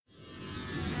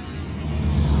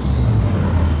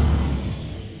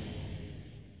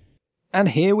And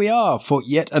here we are for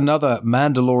yet another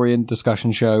Mandalorian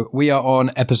discussion show. We are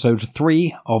on episode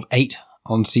 3 of 8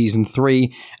 on season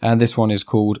 3, and this one is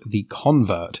called The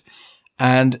Convert.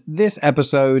 And this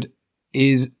episode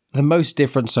is the most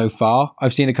different so far.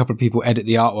 I've seen a couple of people edit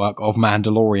the artwork of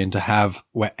Mandalorian to have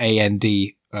where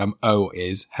A-N-D-O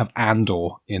is, have Andor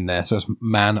in there. So it's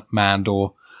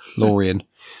Mandalorian,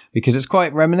 because it's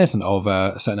quite reminiscent of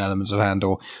certain elements of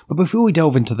Andor. But before we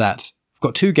delve into that, I've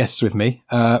got two guests with me.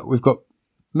 We've got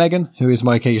Megan, who is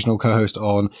my occasional co-host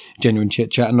on Genuine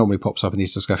Chit Chat and normally pops up in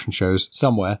these discussion shows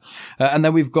somewhere. And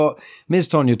then we've got Ms.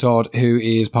 Tonya Todd, who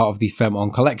is part of the Femme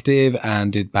On Collective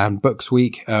and did Banned Books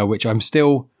Week, which I'm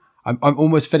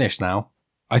almost finished now.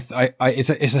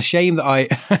 It's a shame that I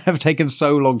have taken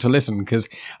so long to listen, because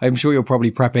I'm sure you're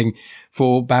probably prepping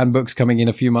for Banned Books coming in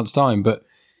a few months' time. But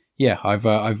yeah, I've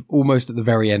almost at the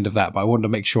very end of that, but I wanted to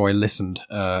make sure I listened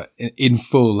in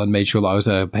full and made sure that I was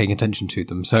paying attention to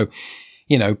them. So,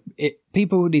 you know,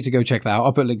 people need to go check that out.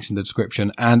 I'll put links in the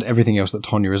description and everything else that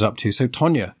Tonya is up to. So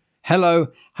Tonya, hello,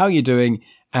 how are you doing?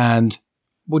 And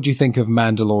what do you think of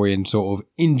Mandalorian sort of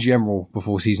in general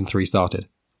before season 3 started?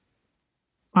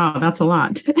 Wow, that's a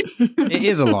lot. It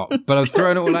is a lot, but I've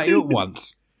thrown it all at you at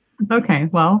once. Okay,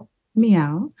 well,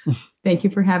 meow. Thank you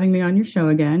for having me on your show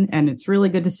again. And it's really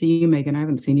good to see you, Megan. I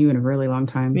haven't seen you in a really long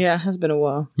time. Yeah, it has been a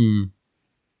while.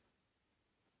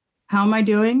 How am I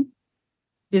doing?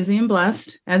 Busy and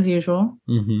blessed, as usual.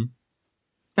 Mm-hmm.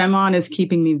 Femon is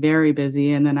keeping me very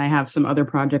busy, and then I have some other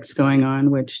projects going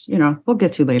on, which, you know, we'll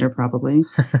get to later probably.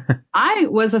 I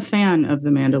was a fan of The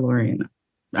Mandalorian.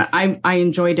 I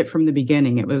enjoyed it from the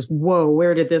beginning. It was, whoa,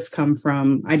 where did this come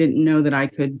from? I didn't know that I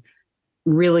could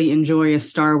really enjoy a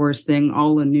Star Wars thing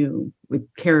all anew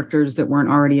with characters that weren't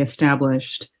already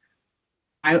established.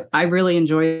 I really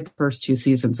enjoyed the first 2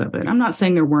 seasons of it. I'm not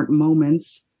saying there weren't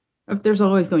moments. There's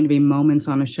always going to be moments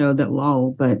on a show that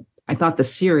lull, but I thought the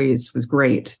series was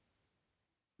great.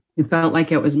 It felt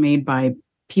like it was made by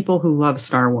people who love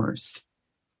Star Wars,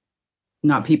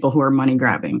 not people who are money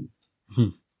grabbing.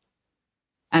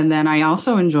 And then I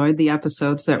also enjoyed the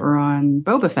episodes that were on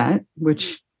Boba Fett,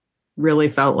 which really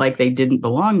felt like they didn't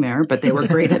belong there, but they were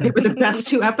great. They were the best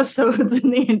 2 episodes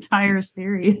in the entire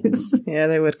series. Yeah,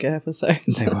 they were good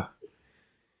episodes. They were.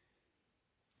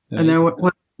 And there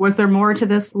was there more to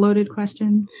this loaded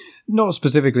question? Not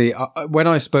specifically. When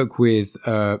I spoke with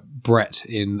Brett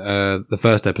in the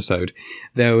first episode,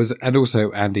 there was, and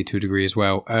also Andy to a degree as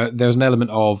well, there was an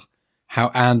element of how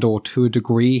Andor to a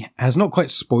degree has not quite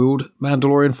spoiled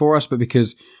Mandalorian for us, but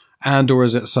because Andor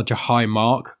is at such a high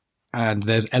mark, and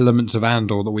there's elements of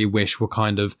Andor that we wish were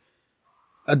kind of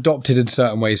adopted in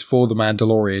certain ways for the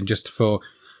Mandalorian, just for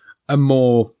a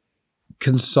more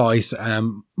concise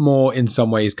and more, in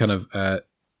some ways, kind of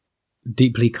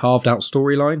deeply carved out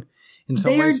storyline. In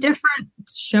some ways, they're different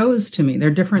shows to me.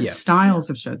 They're different styles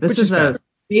of shows. This is a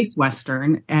space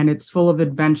western, and it's full of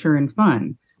adventure and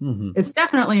fun. Mm-hmm. It's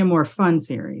definitely a more fun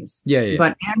series. Yeah.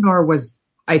 But Andor was,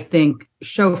 I think,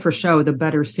 show for show, the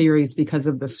better series because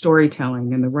of the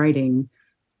storytelling and the writing,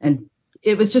 and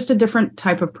it was just a different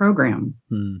type of program.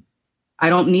 I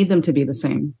don't need them to be the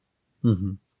same.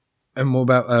 Mm-hmm. And what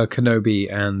about Kenobi?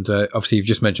 And obviously, you've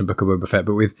just mentioned Book of Boba Fett,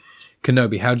 but with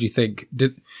Kenobi, how do you think?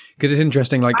 Because it's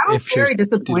interesting. Like, I was very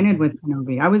disappointed with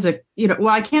Kenobi. I was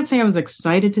I can't say I was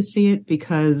excited to see it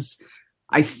because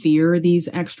I fear these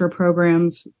extra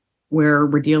programs where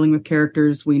we're dealing with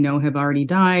characters we know have already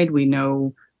died. We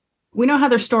know how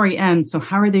their story ends. So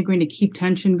how are they going to keep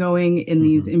tension going in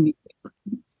these?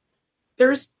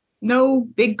 There's no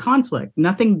big conflict.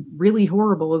 Nothing really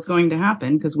horrible is going to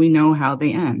happen because we know how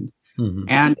they end.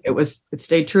 And it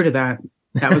stayed true to that.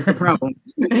 That was the problem.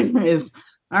 Is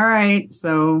all right.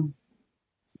 So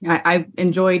I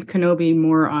enjoyed Kenobi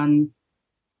more on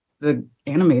the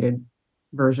animated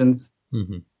versions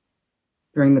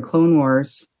during the Clone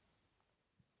Wars.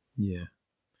 Yeah,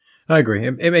 I agree.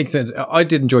 It makes sense. I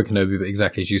did enjoy Kenobi, but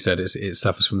exactly as you said, it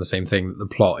suffers from the same thing. That the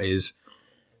plot is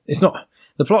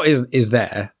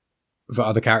there for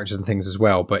other characters and things as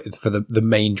well, but for the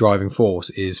main driving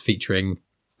force is featuring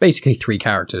basically 3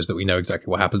 characters that we know exactly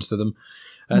what happens to them.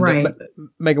 And right.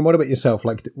 Megan, what about yourself?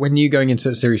 Like, when you going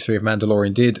into Series 3 of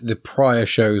Mandalorian, did the prior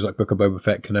shows like Book of Boba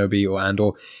Fett, Kenobi, or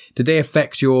Andor, did they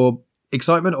affect your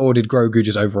excitement, or did Grogu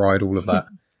just override all of that?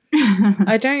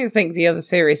 I don't think the other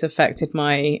series affected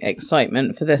my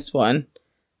excitement for this one,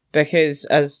 because,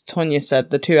 as Tonya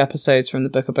said, the 2 episodes from the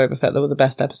Book of Boba Fett that were the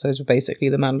best episodes were basically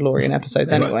the Mandalorian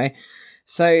episodes anyway.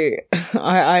 So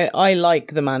I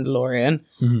like The Mandalorian.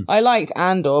 I liked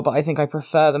Andor, but I think I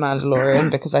prefer The Mandalorian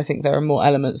because I think there are more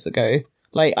elements that go.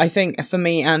 Like, I think for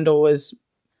me, Andor was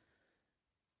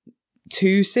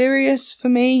too serious for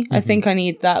me. I think I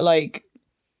need that, like,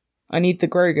 I need the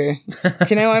Grogu. Do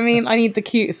you know what I mean? I need the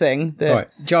cute thing. Right,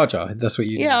 Jar Jar. That's what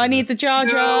you need. Yeah, I need the Jar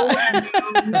Jar.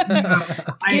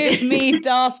 Give me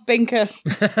Darth Binkus.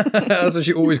 That's what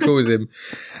she always calls him.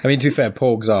 I mean, to be fair,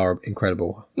 Porgs are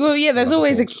incredible. Well, yeah, there's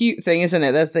always a cute thing, isn't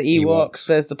it? There's the Ewoks,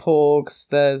 there's the Porgs,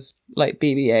 there's, like,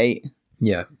 BB-8.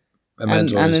 Yeah.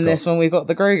 And in this one, we've got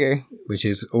the Grogu. Which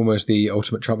is almost the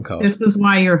ultimate trump card. This is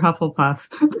why you're Hufflepuff.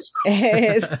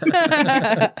 It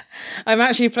is. I'm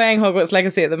actually playing Hogwarts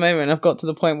Legacy at the moment. I've got to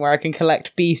the point where I can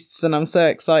collect beasts, and I'm so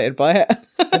excited by it.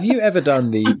 Have you ever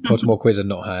done the Pottermore quiz and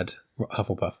not had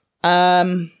Hufflepuff?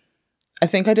 I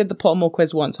think I did the Pottermore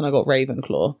quiz once and I got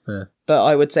Ravenclaw. Yeah. But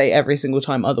I would say every single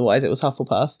time otherwise it was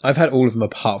Hufflepuff. I've had all of them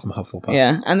apart from Hufflepuff.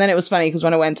 Yeah. And then it was funny because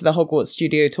when I went to the Hogwarts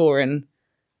studio tour in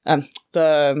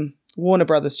the Warner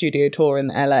Brothers studio tour in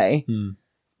LA,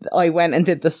 I went and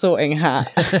did the sorting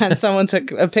hat and someone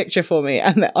took a picture for me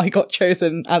and I got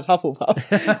chosen as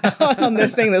Hufflepuff on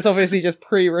this thing that's obviously just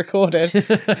pre-recorded.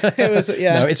 It was,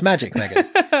 yeah. No, it's magic, Megan.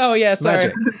 Oh, yeah, sorry.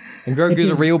 Magic. And Grogu's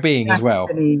a real being as well.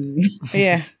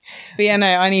 Yeah. But yeah, no,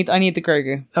 I need the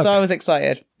Grogu. Okay. So I was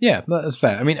excited. Yeah, that's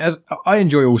fair. I mean, as I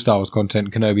enjoy all Star Wars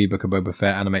content, Kenobi, Book of Boba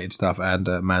Fett, animated stuff, and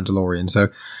Mandalorian. So,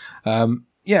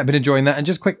 yeah, I've been enjoying that. And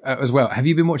just quick as well, have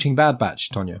you been watching Bad Batch,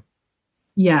 Tonya?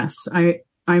 Yes,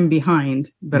 I'm behind,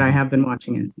 but I have been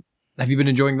watching it. Have you been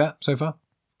enjoying that so far?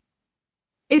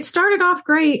 It started off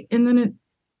great, and then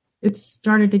it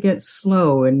started to get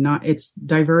slow, and it's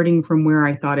diverting from where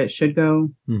I thought it should go.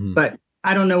 Mm-hmm. But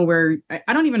I don't know where.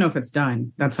 I don't even know if it's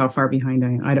done. That's how far behind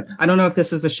I am. I don't know if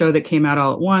this is a show that came out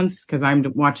all at once because I'm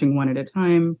watching one at a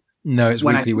time. No, it's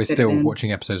weekly. We're still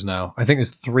watching episodes now. I think there's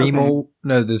 3 more.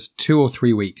 No, there's 2 or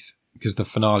 3 weeks because the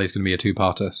finale is going to be a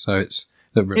 2-parter. So it's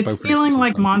feeling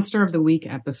like Monster of the Week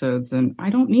episodes, and I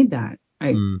don't need that.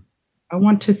 I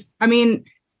want to. I mean,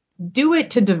 do it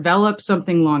to develop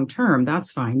something long term.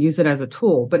 That's fine. Use it as a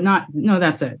tool, but not. No,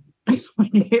 that's it.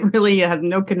 It really has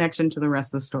no connection to the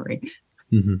rest of the story.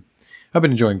 Mm-hmm. I've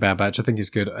been enjoying Bad Batch. I think it's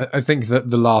good. I think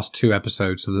that the last 2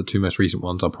 episodes, so the 2 most recent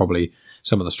ones, are probably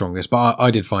some of the strongest. But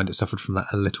I did find it suffered from that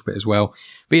a little bit as well.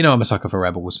 But you know, I'm a sucker for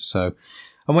Rebels, so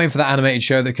I'm waiting for that animated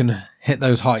show that can hit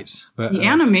those heights. But the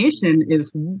animation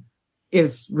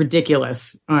is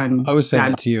ridiculous. I was saying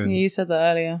that to you. You said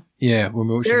that earlier. Yeah, when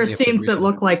we were there are scenes that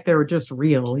look like they were just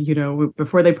real. You know,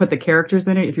 before they put the characters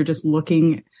in it, if you're just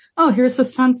looking, oh, here's the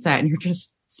sunset, and you're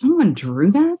just, someone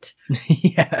drew that.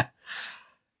 Yeah.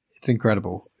 It's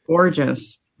incredible. It's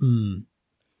gorgeous. Mm.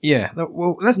 Yeah.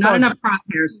 Well, let's not enough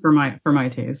crosshairs for my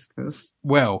taste. Because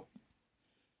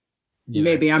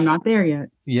maybe I'm not there yet.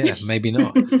 Yeah, maybe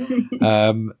not.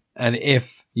 And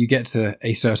if you get to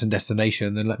a certain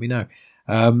destination, then let me know.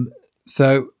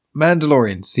 So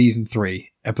Mandalorian season 3,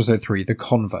 episode 3, The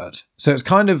Convert. So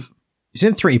it's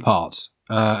in 3 parts,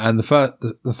 and the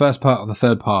first part and the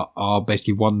third part are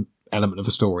basically one element of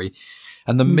a story,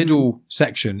 and the middle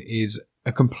section is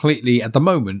a completely, at the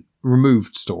moment,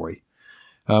 removed story,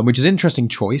 which is an interesting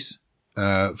choice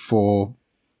for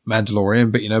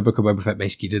Mandalorian. But you know, Book of Boba Fett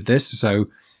basically did this, so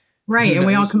right, and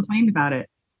we all complained about it.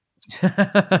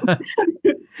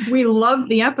 We loved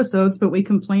the episodes, but we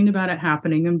complained about it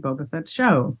happening in Boba Fett's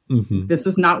show. Mm-hmm. This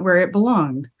is not where it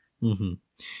belonged. Mm-hmm.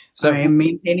 So I am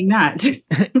maintaining that.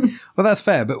 Well, that's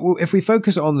fair. But if we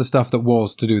focus on the stuff that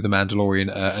was to do with the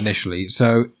Mandalorian initially,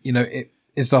 so you know,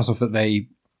 it starts off that they,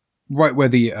 right where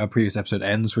the previous episode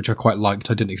ends, which I quite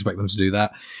liked. I didn't expect them to do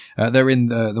that. They're in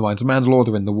the mines of Mandalore.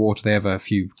 They're in the water. They have a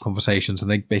few conversations, and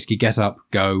they basically get up,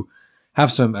 go, have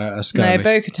some skirmish. No,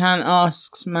 Bo-Katan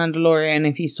asks Mandalorian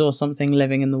if he saw something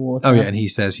living in the water. Oh yeah, and he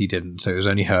says he didn't. So it was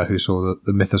only her who saw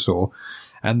the mythosaur.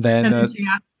 And then she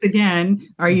asks again,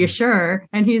 "Are you sure?"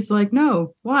 And he's like,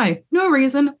 "No. Why? No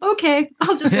reason. Okay,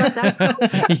 I'll just let that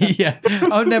go." Yeah,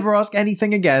 I'll never ask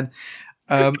anything again.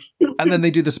 And then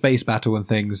they do the space battle and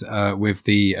things with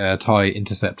the TIE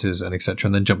interceptors and etc.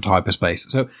 And then jump to hyperspace.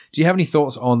 So do you have any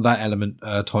thoughts on that element,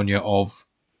 Tonya, of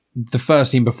the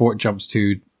first scene before it jumps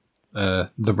to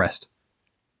the rest?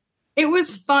 It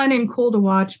was fun and cool to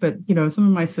watch, but you know, some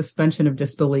of my suspension of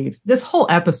disbelief. This whole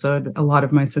episode, a lot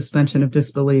of my suspension of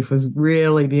disbelief was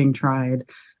really being tried.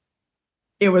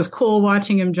 It was cool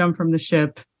watching him jump from the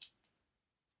ship,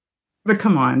 but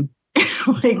come on,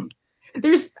 like.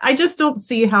 I just don't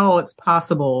see how it's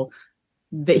possible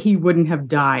that he wouldn't have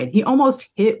died. He almost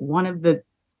hit one of the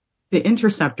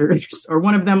interceptors, or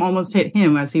one of them almost hit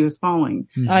him as he was falling.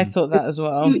 I thought that as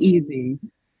well. Too easy.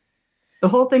 The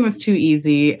whole thing was too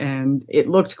easy, and it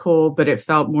looked cool, but it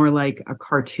felt more like a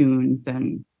cartoon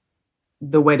than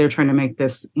the way they're trying to make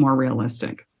this more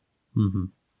realistic. Mm-hmm.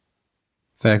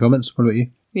 Fair comments. What about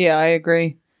you? Yeah, I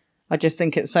agree. I just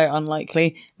think it's so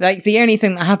unlikely. Like, the only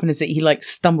thing that happened is that he, like,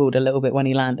 stumbled a little bit when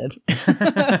he landed.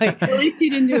 Like, at least he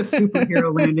didn't do a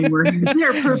superhero landing where he was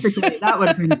there perfectly. That would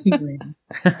have been too lame.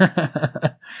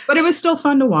 But it was still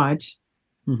fun to watch.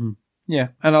 Mm-hmm. Yeah,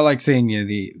 and I like seeing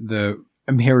the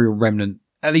Imperial remnant,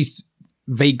 at least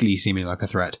vaguely seeming like a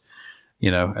threat.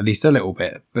 At least a little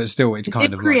bit. But still, it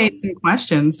creates some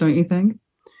questions, don't you think?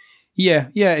 Yeah,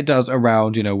 it does,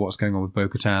 around, what's going on with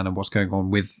Bo-Katan and what's going on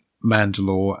with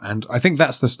Mandalore. And I think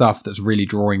that's the stuff that's really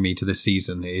drawing me to this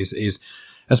season is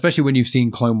especially when you've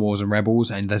seen Clone Wars and Rebels,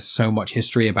 and there's so much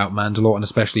history about Mandalore, and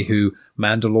especially who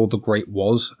Mandalore the Great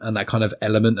was, and that kind of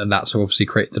element, and that's obviously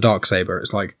create the Darksaber.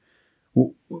 It's like,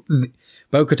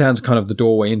 Bo-Katan's kind of the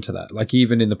doorway into that. Like,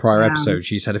 even in the prior episode,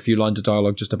 she's had a few lines of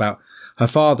dialogue just about her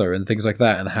father and things like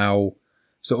that, and how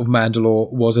sort of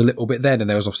Mandalore was a little bit then, and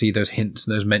there was obviously those hints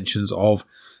and those mentions of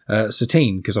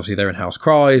Satine, because obviously they're in House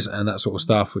Cries and that sort of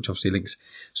stuff, which obviously links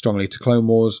strongly to Clone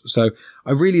Wars. So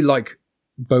I really like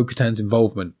Bo-Katan's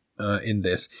involvement in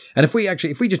this. And if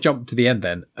we just jump to the end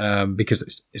then, because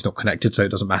it's not connected, so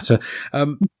it doesn't matter.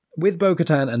 With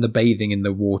Bo-Katan and the bathing in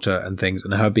the water and things,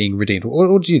 and her being redeemed,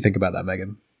 what do you think about that,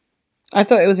 Megan? I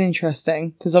thought it was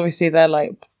interesting, because obviously they're,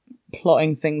 like,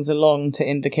 plotting things along to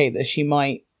indicate that she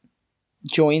might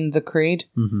join the Creed.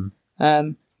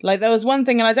 Mm-hmm. Like, there was one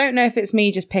thing, and I don't know if it's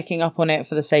me just picking up on it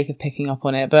for the sake of picking up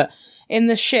on it, but in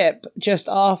the ship, just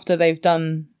after they've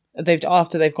gone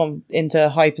into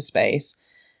hyperspace,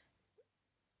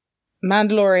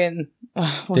 Mandalorian,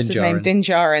 what's his name? Din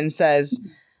Djarin says,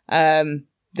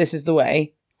 this is the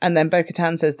way. And then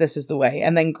Bo-Katan says, this is the way.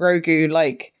 And then Grogu,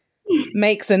 like,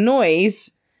 makes a noise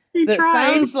that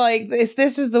sounds like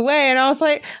this is the way. And I was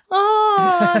like,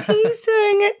 oh, he's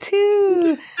doing it too.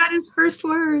 He said his first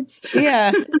words.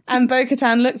 Yeah. And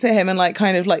Bo-Katan looked at him and, like,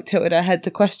 kind of, like, tilted her head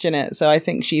to question it. So I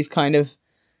think she's kind of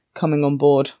coming on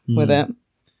board with it.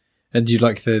 And do you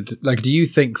do you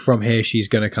think from here she's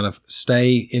going to kind of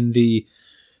stay in the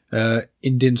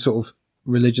Indian sort of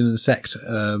religion and sect?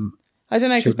 I don't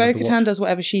know, because Bo-Katan does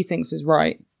whatever she thinks is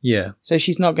right. Yeah. So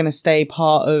she's not going to stay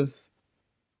part of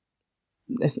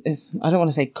this. I don't want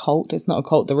to say cult. It's not a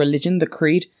cult. The religion, the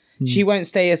creed. She won't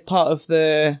stay as part of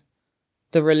the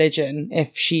religion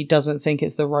if she doesn't think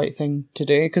it's the right thing to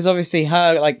do. Because obviously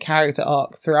her, like, character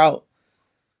arc throughout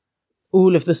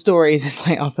all of the stories is,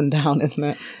 like, up and down, isn't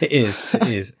it? It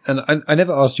is. And I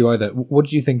never asked you either. What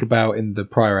did you think about in the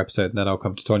prior episode, and then I'll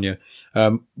come to Tonya,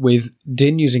 with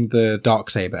Din using the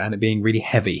Darksaber and it being really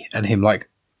heavy, and him, like,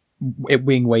 it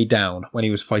being weighed down when he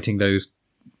was fighting those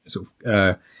sort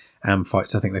of am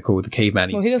fights, I think they're called, the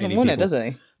caveman. Well, he doesn't want it, does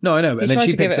he? No, I know, but then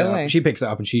she picks it up. She picks it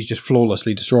up and she's just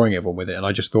flawlessly destroying everyone with it. And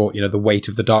I just thought, the weight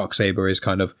of the Darksaber is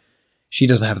kind of, she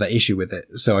doesn't have that issue with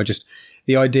it. So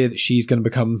the idea that she's going to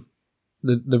become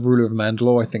the ruler of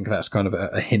Mandalore, I think that's kind of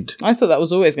a hint. I thought that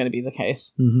was always going to be the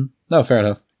case. Mm-hmm. No, fair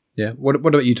enough. Yeah. What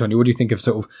about you, Tonya? What do you think of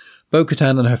sort of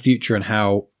Bo-Katan and her future, and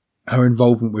how her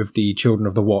involvement with the Children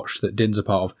of the Watch that Din's a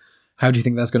part of? How do you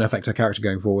think that's going to affect her character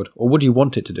going forward? Or what do you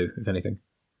want it to do, if anything?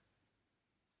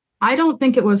 I don't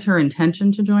think it was her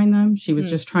intention to join them. She was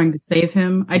just trying to save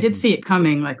him. I did see it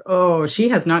coming, like, oh, she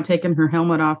has not taken her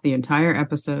helmet off the entire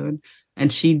episode.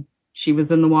 And she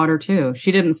was in the water too.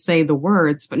 She didn't say the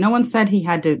words, but no one said he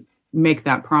had to make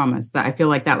that promise. That I feel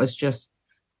like that was just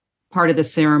part of the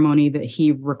ceremony that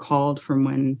he recalled from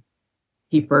when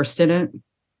he first did it.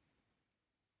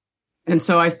 And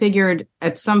so I figured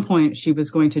at some point she was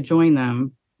going to join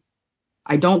them.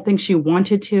 I don't think she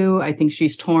wanted to. I think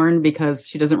she's torn because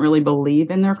she doesn't really believe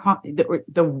in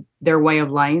their way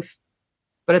of life.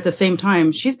 But at the same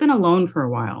time, she's been alone for a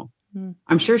while.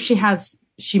 I'm sure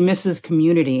she misses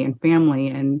community and family,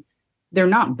 and they're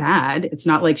not bad. It's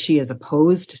not like she is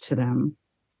opposed to them.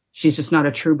 She's just not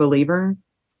a true believer.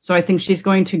 So I think she's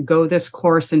going to go this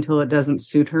course until it doesn't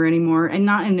suit her anymore, and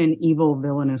not in an evil,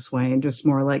 villainous way, just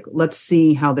more like, let's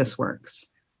see how this works.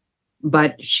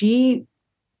 But she's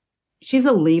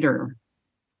a leader,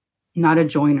 not a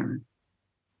joiner.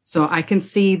 So I can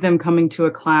see them coming to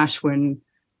a clash when,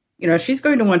 she's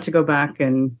going to want to go back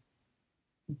and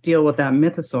deal with that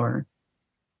mythosaur.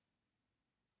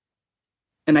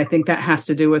 And I think that has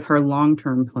to do with her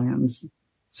long-term plans.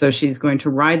 So she's going to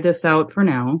ride this out for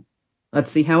now. Let's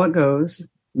see how it goes.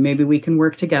 Maybe we can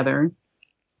work together.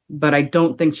 But I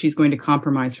don't think she's going to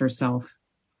compromise herself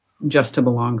just to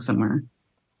belong somewhere.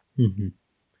 Mm-hmm.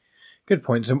 Good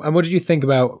points. And what did you think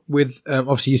about with,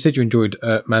 obviously you said you enjoyed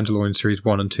Mandalorian Series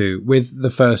 1 and 2. With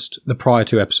the prior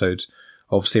two episodes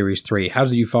of Series 3, how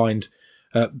did you find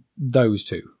those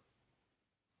two?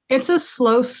 It's a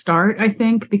slow start, I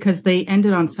think, because they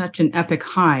ended on such an epic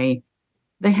high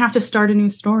they have to start a new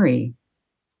story.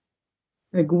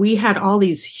 Like, we had all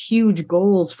these huge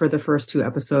goals for the first 2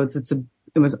 episodes.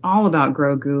 It was all about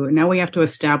Grogu, and now we have to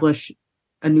establish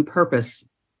a new purpose.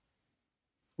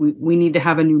 We need to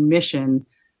have a new mission,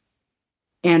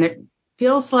 and it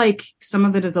feels like some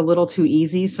of it is a little too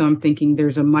easy. So I'm thinking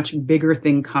there's a much bigger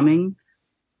thing coming.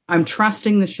 I'm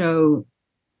trusting the show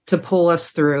to pull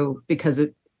us through because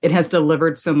it has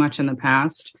delivered so much in the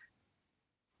past,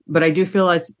 but I do feel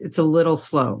like it's a little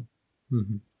slow.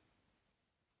 Mm-hmm.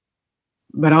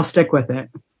 But I'll stick with it.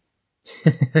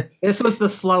 This was the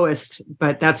slowest,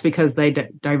 but that's because they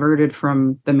diverted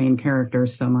from the main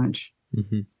characters so much.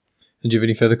 Mm-hmm. And do you have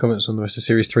any further comments on the rest of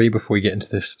Series 3 before we get into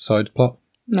this side plot?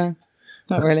 No,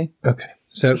 not really. Okay.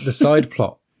 So the side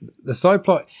plot.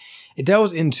 It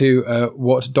delves into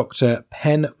what Dr.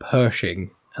 Penn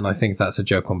Pershing, and I think that's a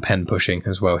joke on pen pushing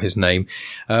as well, his name.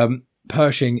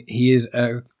 Pershing, he is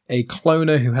a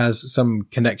cloner who has some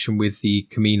connection with the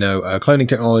Camino cloning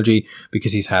technology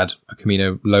because he's had a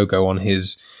Camino logo on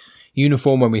his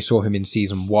uniform when we saw him in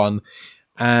season 1.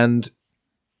 And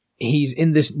he's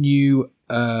in this new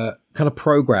kind of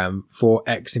program for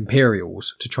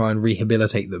ex-Imperials to try and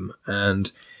rehabilitate them.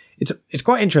 And it's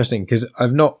quite interesting because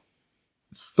I've not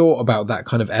thought about that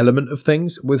kind of element of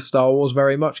things with Star Wars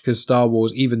very much, because Star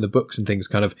Wars, even the books and things,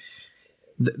 kind of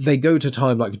they go to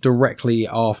time like directly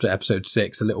after episode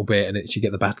 6 a little bit, and you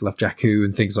get the Battle of Jakku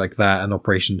and things like that, and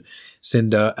Operation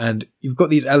Cinder, and you've got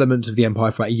these elements of the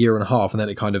Empire for about a year and a half, and then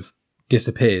it kind of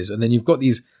disappears, and then you've got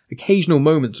these occasional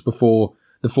moments before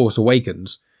The Force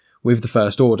Awakens with the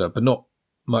First Order, but not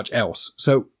much else.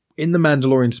 So in the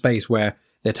Mandalorian space where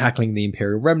they're tackling the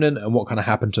Imperial Remnant and what kind of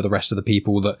happened to the rest of the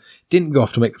people that didn't go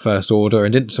off to make the First Order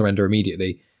and didn't surrender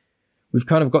immediately, we've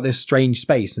kind of got this strange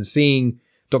space, and seeing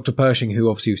Dr. Pershing, who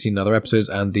obviously we've seen in other episodes,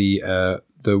 and the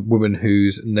woman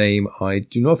whose name I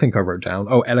do not think I wrote down.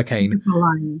 Oh, Ella Kane.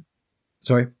 Elia.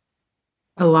 Sorry?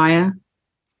 Elia.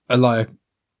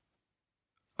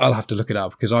 I'll have to look it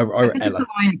up because I wrote think Ella. It's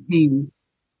Elia Kane.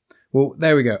 Well,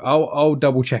 there we go. I'll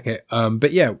double check it.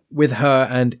 But yeah, with her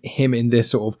and him in this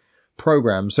sort of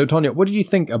program. So Tonya, what did you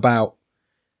think about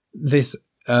this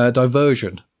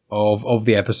diversion of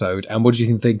the episode, and what did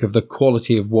you think of the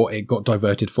quality of what it got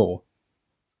diverted for?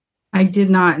 I did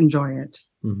not enjoy it.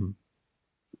 Mm-hmm.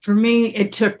 For me,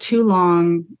 it took too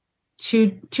long,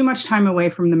 too much time away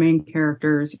from the main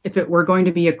characters. If it were going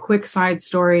to be a quick side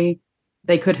story,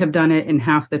 they could have done it in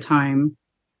half the time.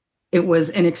 It was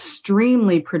an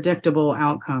extremely predictable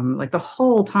outcome. Like, the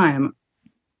whole time,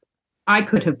 I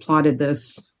could have plotted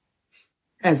this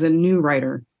as a new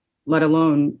writer, let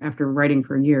alone after writing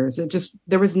for years.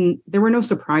 There were no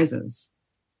surprises.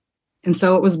 And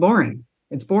so it was boring.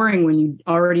 It's boring when you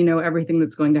already know everything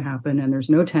that's going to happen, and there's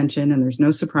no tension and there's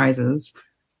no surprises.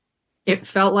 It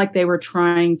felt like they were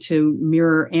trying to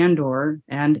mirror Andor,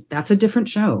 and that's a different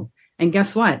show. And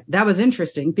guess what? That was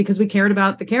interesting because we cared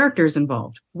about the characters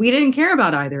involved. We didn't care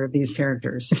about either of these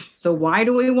characters. So why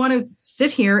do we want to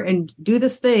sit here and do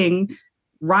this thing,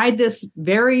 ride this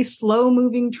very slow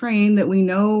moving train that we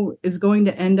know is going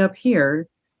to end up here?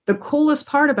 The coolest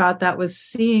part about that was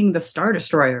seeing the Star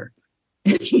Destroyer.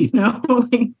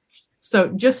 So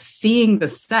just seeing the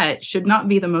set should not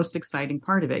be the most exciting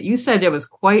part of it. You said it was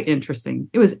quite interesting.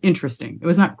 It was interesting. It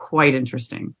was not quite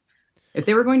interesting. If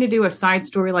they were going to do a side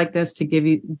story like this to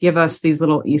give us these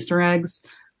little Easter eggs,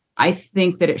 I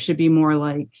think that it should be more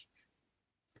like,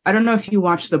 I don't know if you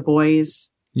watch The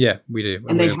Boys. Yeah, we do.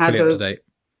 And they had those.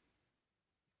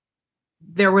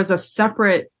 There was a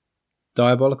separate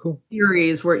Diabolical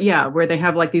series where they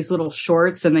have like these little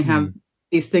shorts, and they have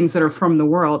these things that are from the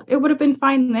world. It would have been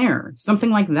fine there,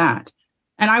 something like that.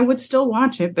 And I would still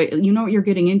watch it, but you know what you're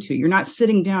getting into. You're not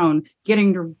sitting down,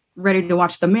 ready to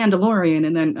watch The Mandalorian,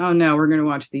 and then, oh no, we're going to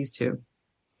watch these two.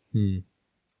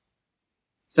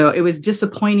 So it was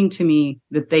disappointing to me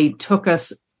that they took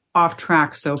us off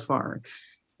track so far.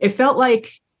 It felt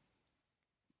like,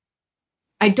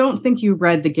 I don't think you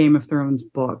read the Game of Thrones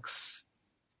books.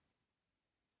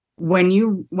 For me,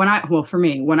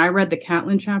 when I read the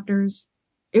Catelyn chapters,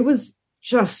 it was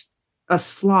just a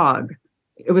slog.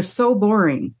 It was so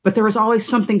boring, but there was always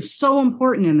something so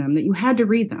important in them that you had to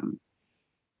read them.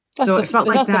 It felt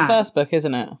like that's the first book,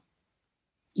 isn't it?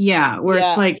 Yeah,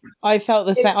 it's like, I felt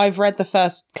the same. I've read the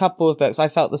first couple of books. I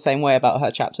felt the same way about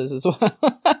her chapters as well.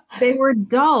 They were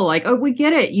dull. Like, oh, we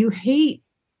get it. You hate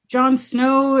Jon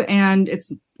Snow, and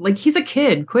it's like, he's a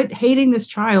kid. Quit hating this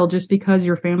child just because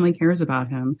your family cares about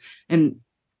him. And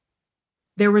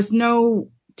there was no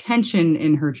tension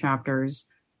in her chapters,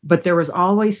 but there was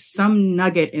always some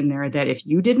nugget in there that if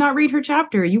you did not read her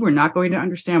chapter, you were not going to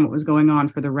understand what was going on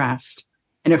for the rest.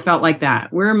 And it felt like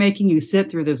that. We're making you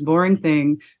sit through this boring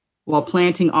thing while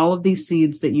planting all of these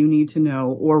seeds that you need to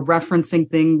know, or referencing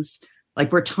things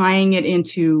like we're tying it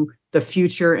into the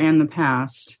future and the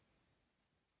past.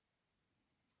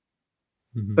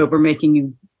 Mm-hmm. But we're making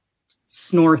you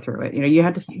snore through it. You know,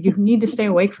 you need to stay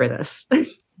awake for this.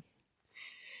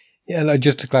 Yeah, no,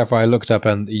 just to clarify, I looked up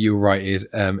and you were right, is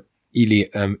Elia,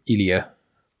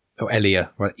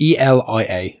 right?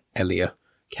 Elia, Elia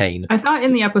Kane. I thought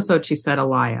in the episode she said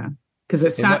Elia,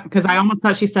 because I almost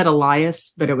thought she said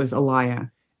Elias, but it was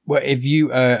Elia. Well, if you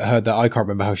heard that, I can't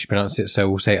remember how she pronounced it, so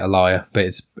we'll say Elia, but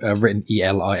it's written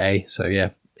Elia, so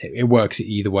yeah, it works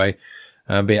either way.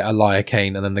 But yeah, Elia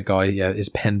Kane, and then the guy is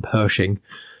Penn Pershing.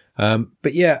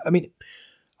 But yeah, I mean,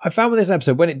 I found with this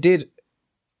episode,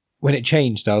 when it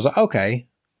changed, I was like, okay,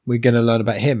 we're going to learn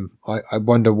about him. I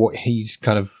wonder what he's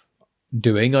kind of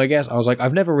doing, I guess. I was like,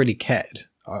 I've never really cared.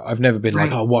 I've never been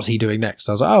like, oh, what's he doing next?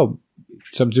 I was like, oh,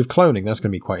 something to do with cloning. That's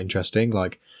going to be quite interesting.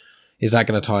 Like, is that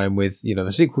going to tie in with, you know,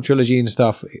 the sequel trilogy and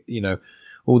stuff? You know,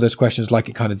 all those questions like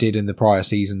it kind of did in the prior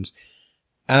seasons.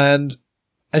 And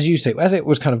as you say, as it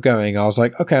was kind of going, I was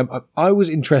like, okay, I was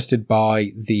interested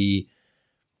by the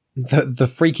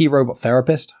freaky robot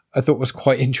therapist. I thought was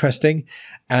quite interesting.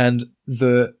 And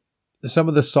some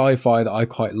of the sci-fi that I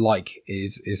quite like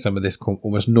is some of this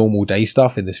almost normal day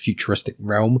stuff in this futuristic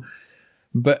realm.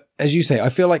 But as you say, I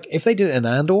feel like if they did it in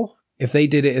Andor, if they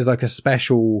did it as like a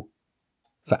special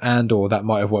for Andor, that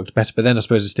might have worked better. But then I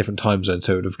suppose it's different time zones,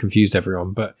 so it would have confused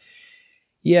everyone. But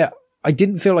yeah, I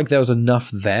didn't feel like there was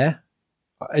enough there.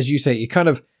 As you say, it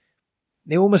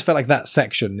almost felt like that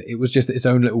section, it was just its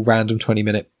own little random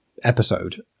 20-minute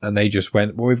episode. And they just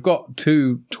went, well, we've got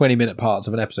 2 20-minute parts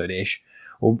of an episode-ish,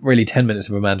 or really 10 minutes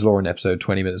of a Mandalorian episode,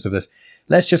 20 minutes of this.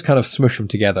 Let's just kind of smush them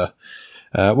together.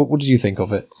 What did you think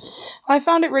of it? I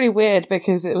found it really weird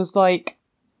because it was like,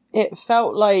 it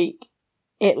felt like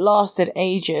it lasted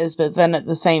ages, but then at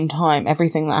the same time,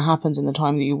 everything that happens in the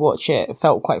time that you watch it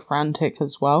felt quite frantic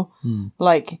as well.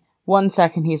 Like, 1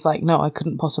 second he's like, no, I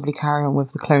couldn't possibly carry on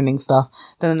with the cloning stuff.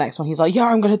 Then the next one he's like, yeah,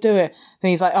 I'm going to do it. Then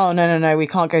he's like, oh, no, we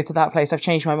can't go to that place. I've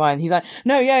changed my mind. He's like,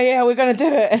 no, yeah, we're going to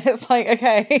do it. And it's like,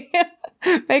 okay,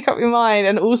 make up your mind,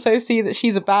 and also see that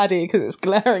she's a baddie because it's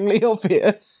glaringly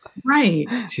obvious. Right.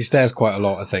 She stares quite a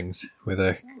lot at things with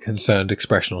a concerned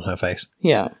expression on her face.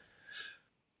 Yeah.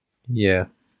 Yeah.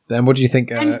 Then what do you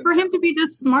think? And for him to be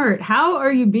this smart, how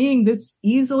are you being this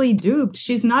easily duped?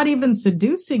 She's not even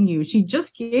seducing you. She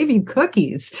just gave you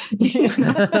cookies.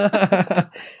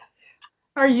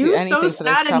 Are you so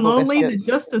sad and lonely that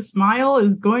just a smile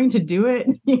is going to do it?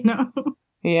 You know?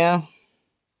 Yeah.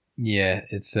 Yeah,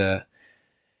 it's I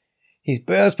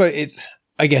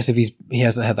guess if he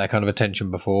hasn't had that kind of attention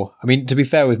before. I mean, to be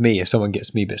fair with me, if someone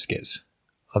gets me biscuits,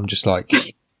 I'm just like,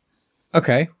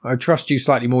 okay, I trust you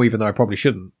slightly more, even though I probably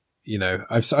shouldn't. You know,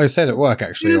 I said at work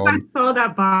actually. As soon as I saw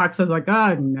that box, I was like,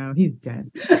 oh no, he's dead.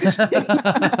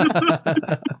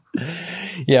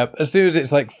 Yeah, as soon as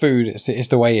it's like food, it's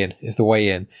the way in. It's the way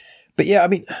in. But yeah, I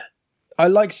mean, I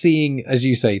like seeing, as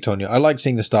you say, Tonya, I like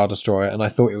seeing the Star Destroyer, and I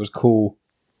thought it was cool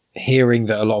hearing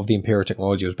that a lot of the Imperial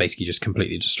technology was basically just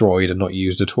completely destroyed and not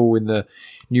used at all in the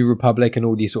New Republic, and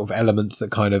all these sort of elements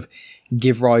that kind of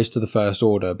give rise to the First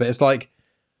Order. But it's like,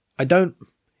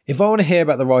 if I want to hear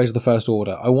about the rise of the First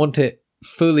Order, I want it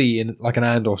fully in like an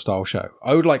Andor style show.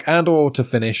 I would like Andor to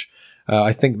finish,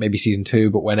 I think maybe season 2,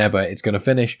 but whenever it's going to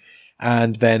finish.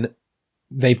 And then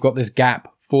they've got this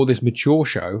gap for this mature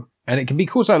show, and it can be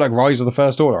called something like Rise of the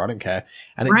First Order, I don't care.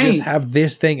 And it just have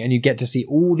this thing, and you get to see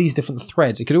all these different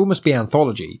threads. It could almost be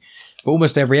anthology, but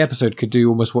almost every episode could do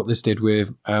almost what this did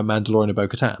with Mandalorian and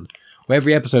Bo-Katan. Where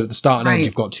every episode at the start and end,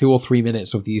 you've got 2 or 3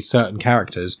 minutes of these certain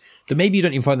characters that maybe you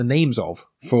don't even find the names of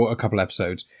for a couple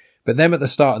episodes, but them at the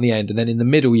start and the end, and then in the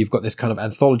middle you've got this kind of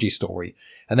anthology story,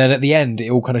 and then at the end it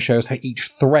all kind of shows how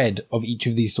each thread of each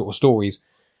of these sort of stories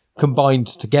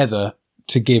combines together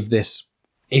to give this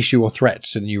issue or threat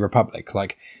to the New Republic.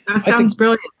 Like, that sounds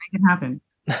brilliant. Make it happen.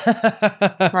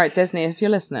 Right, Disney, if you're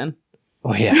listening,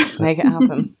 oh yeah, make it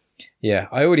happen. Yeah,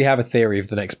 I already have a theory of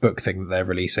the next book thing that they're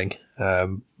releasing,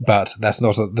 but that's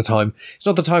not the time. It's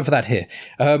not the time for that here.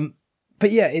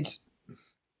 But yeah,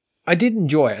 I did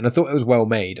enjoy it, and I thought it was well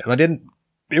made, and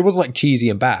it wasn't like cheesy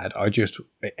and bad. I just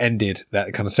ended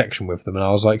that kind of section with them, and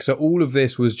I was like, so all of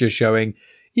this was just showing,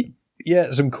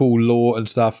 yeah, some cool lore and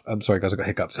stuff. I'm sorry guys, I got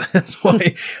hiccups. That's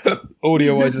why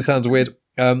audio wise it sounds weird.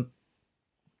 But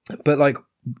like,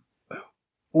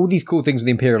 all these cool things with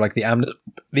the Imperial, like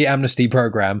the amnesty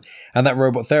program and that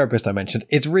robot therapist I mentioned,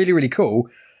 it's really, really cool,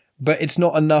 but it's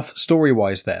not enough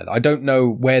story-wise there. I don't know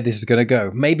where this is going to go.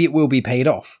 Maybe it will be paid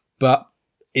off, but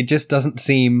it just doesn't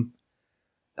seem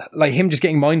like him just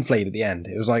getting mind flayed at the end.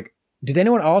 It was like, did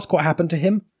anyone ask what happened to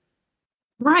him?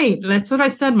 Right. That's what I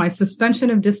said. My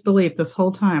suspension of disbelief this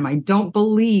whole time. I don't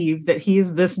believe that he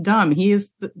is this dumb. He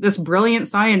is this brilliant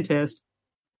scientist.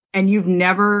 And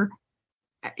you're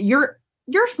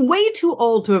way too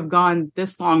old to have gone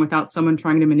this long without someone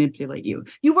trying to manipulate you.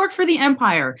 You work for the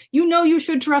Empire. You know you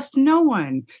should trust no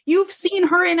one. You've seen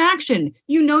her in action.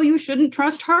 You know you shouldn't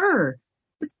trust her.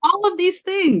 Just all of these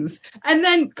things. And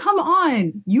then, come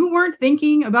on, you weren't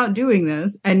thinking about doing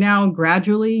this, and now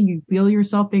gradually you feel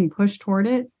yourself being pushed toward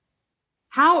it.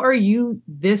 How are you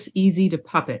this easy to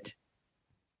puppet?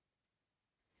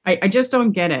 I just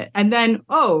don't get it. And then,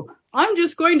 I'm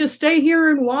just going to stay here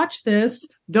and watch this.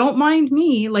 Don't mind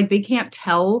me. Like, they can't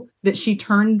tell that she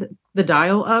turned the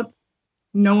dial up.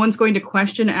 No one's going to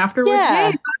question afterwards.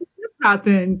 Yeah. Hey, how did this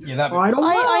happen? Yeah, I don't know.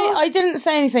 I didn't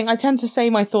say anything. I tend to say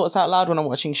my thoughts out loud when I'm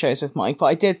watching shows with Mike, but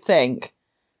I did think,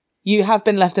 you have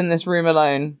been left in this room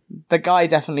alone. The guy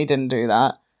definitely didn't do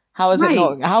that. How is it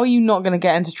not? How are you not going to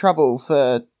get into trouble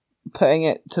for putting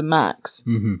it to Max?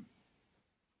 Mm-hmm.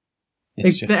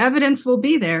 The evidence will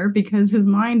be there because his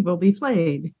mind will be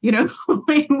flayed. You know,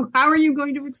 how are you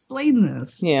going to explain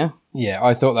this? Yeah. Yeah,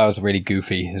 I thought that was really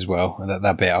goofy as well.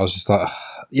 That bit, I was just like,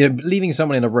 leaving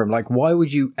someone in a room, like, why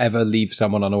would you ever leave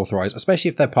someone unauthorized, especially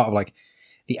if they're part of, like,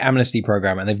 the amnesty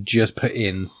program and they've just put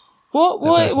in...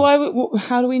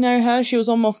 How do we know her? She was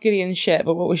on Moff Gideon's ship,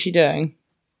 but what was she doing?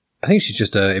 I think she's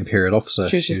just an Imperial officer.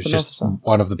 She was just an officer.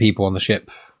 One of the people on the ship.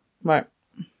 Right.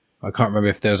 I can't remember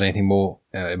if there was anything more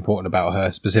important about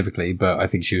her specifically, but I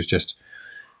think she was just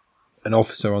an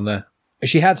officer on there.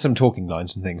 She had some talking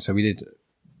lines and things, so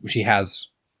she had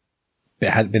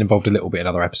been involved a little bit in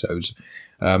other episodes,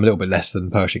 a little bit less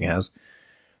than Pershing has.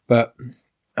 But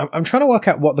I'm trying to work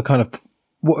out what it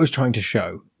was trying to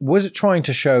show. Was it trying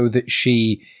to show that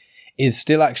she is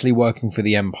still actually working for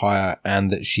the Empire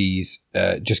and that she's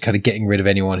just kind of getting rid of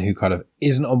anyone who kind of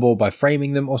isn't on board by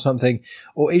framing them or something?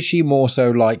 Or is she more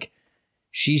so like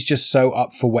she's just so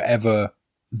up for whatever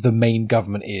the main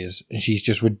government is and she's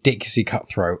just ridiculously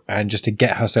cutthroat, and just to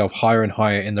get herself higher and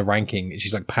higher in the ranking,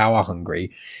 she's like power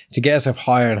hungry. To get herself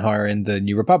higher and higher in the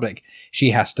New Republic,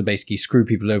 she has to basically screw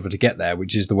people over to get there,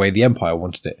 which is the way the Empire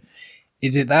wanted it.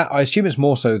 Is it that? I assume it's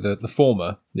more so the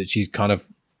former, that she's kind of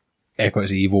air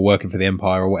quotes evil, working for the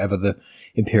Empire or whatever, the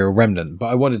Imperial remnant. But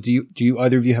I wonder, do you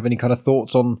either of you have any kind of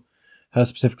thoughts on her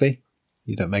specifically?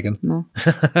 You don't, Megan? No.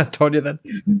 Tonya, then?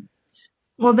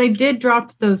 Well, they did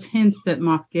drop those hints that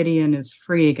Moff Gideon is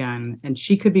free again, and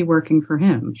she could be working for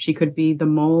him. She could be the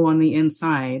mole on the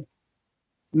inside,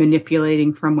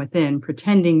 manipulating from within,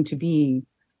 pretending to be,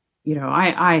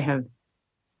 I have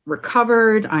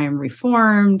recovered, I am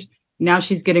reformed. Now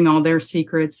she's getting all their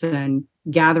secrets and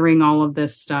gathering all of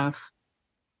this stuff.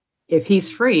 If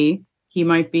he's free, he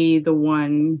might be the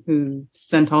one who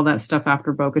sent all that stuff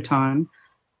after Bo-Katan.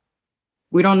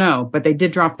 We don't know, but they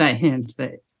did drop that hint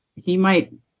that he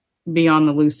might be on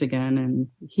the loose again, and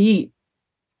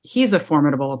he's a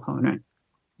formidable opponent.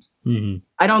 Mm-hmm.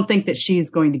 I don't think that she's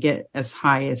going to get as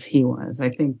high as he was. I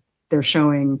think they're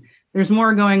showing there's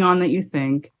more going on that you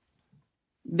think.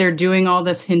 They're doing all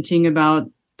this hinting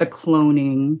about the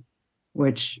cloning,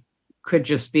 which could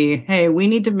just be, hey, we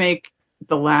need to make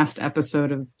the last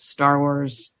episode of Star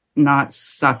Wars not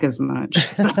suck as much.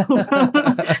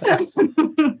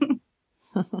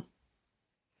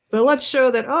 So let's show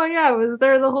that, it was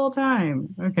there the whole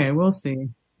time. Okay, we'll see.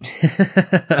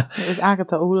 It was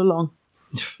Agatha all along.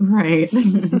 Right.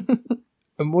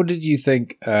 And what did you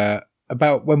think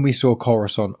about when we saw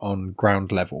Coruscant on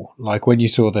ground level? Like when you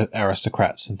saw the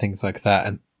aristocrats and things like that,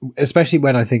 and especially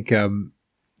when I think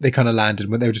they kind of landed,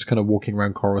 when they were just kind of walking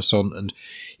around Coruscant, and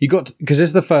you got, because this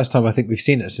is the first time I think we've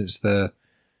seen it since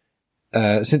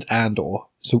Andor.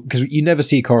 So, because you never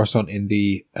see Coruscant in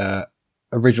the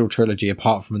original trilogy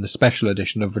apart from in the special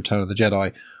edition of Return of the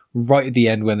Jedi. Right at the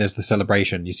end when there's the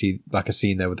celebration, you see like a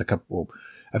scene there with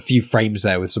a few frames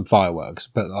there with some fireworks,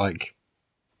 but like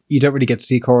you don't really get to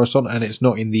see Coruscant, and it's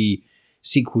not in the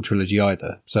sequel trilogy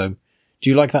either. So do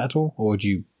you like that at all, or do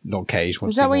you not care? Is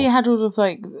that where you had all of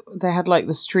they had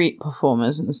the street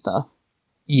performers and stuff?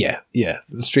 Yeah.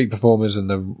 The street performers and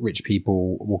the rich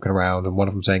people walking around, and one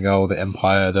of them saying, the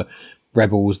Empire, the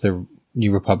Rebels, the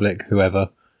New Republic,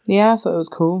 whoever. Yeah, I thought it was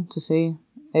cool to see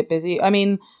it busy. I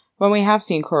mean, when we have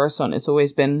seen Coruscant, it's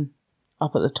always been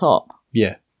up at the top.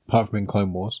 Yeah, apart from in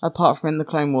Clone Wars. Apart from in the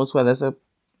Clone Wars, where there's a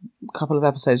couple of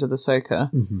episodes with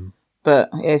Ahsoka. Mm-hmm.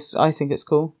 But I think it's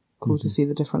cool. Cool to see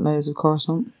the different layers of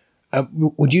Coruscant.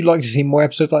 Would you like to see more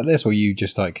episodes like this, or you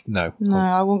just like no? No,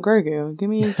 I want Grogu. Give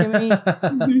me,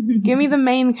 give me the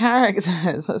main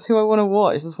characters. That's who I want to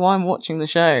watch. That's why I'm watching the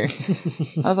show.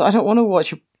 I don't want to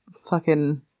watch a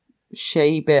fucking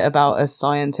shitty bit about a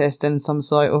scientist in some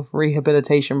sort of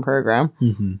rehabilitation program.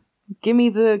 Mm-hmm. Give me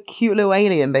the cute little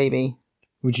alien baby.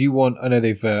 Would you want? I know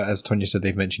they've, as Tonya said,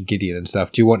 they've mentioned Gideon and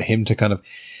stuff. Do you want him to kind of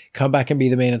come back and be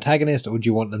the main antagonist, or do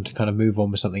you want them to kind of move on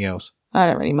with something else? I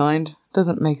don't really mind.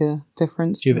 Doesn't make a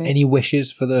difference. Do you have any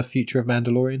wishes for the future of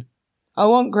Mandalorian? I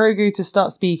want Grogu to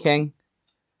start speaking.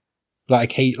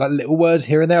 Like little words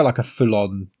here and there, like a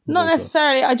full-on. Not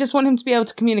necessarily. I just want him to be able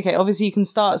to communicate. Obviously, you can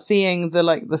start seeing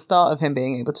the start of him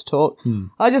being able to talk.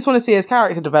 I just want to see his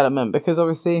character development because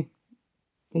obviously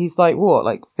he's like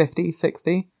 50,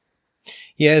 60?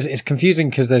 Yeah, it's confusing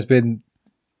because there's been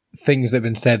things that have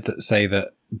been said that say that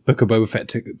Book of Boba Fett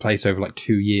took place over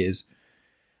 2 years.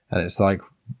 And it's like,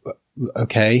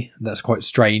 okay, that's quite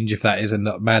strange if that is, and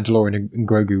that Mandalorian and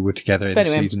Grogu were together in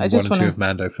season 1 and 2 of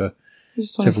Mando for I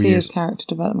just want to see his character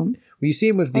development. Well, you see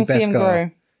him with the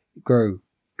Beskar. Grogu.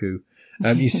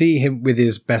 You see him with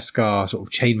his Beskar sort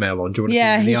of chainmail on. Do you want to see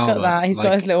him in the armor? Got that. He's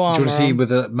got his little armor. Do you want to see him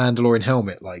with a Mandalorian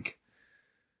helmet?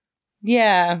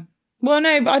 Yeah. Well,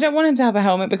 no, but I don't want him to have a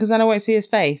helmet because then I won't see his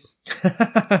face.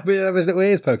 But his little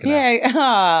ears poking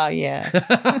out. Yeah.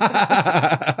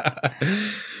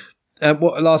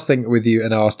 What last thing with you,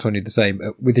 and I asked Tonya the same,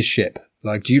 with his ship.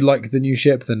 Do you like the new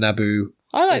ship, the Naboo?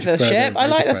 I like the ship. I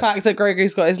like the fact that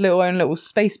Grogu's got his own little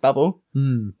space bubble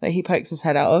that he pokes his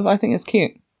head out of. I think it's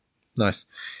cute. Nice.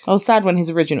 I was sad when his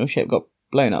original ship got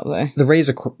blown up, though. The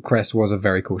Razor Crest was a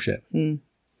very cool ship.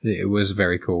 It was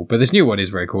very cool. But this new one is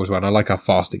very cool as well. And I like how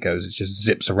fast it goes. It just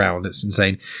zips around. It's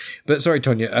insane. But sorry,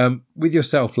 Tonya, with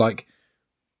yourself,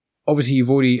 obviously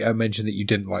you've already mentioned that you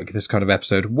didn't like this kind of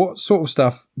episode. What sort of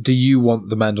stuff do you want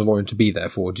The Mandalorian to be there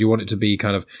for? Do you want it to be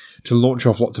kind of to launch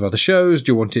off lots of other shows?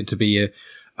 Do you want it to be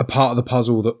a part of the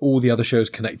puzzle that all the other shows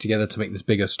connect together to make this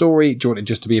bigger story? Do you want it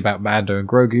just to be about Mando and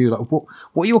Grogu?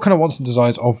 What are your kind of wants and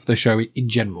desires of the show in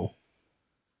general?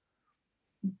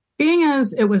 Being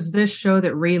as it was this show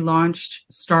that relaunched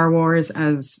Star Wars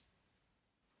as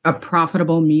a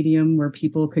profitable medium where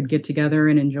people could get together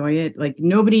and enjoy it,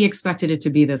 nobody expected it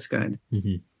to be this good.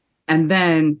 Mm-hmm. And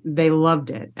then they loved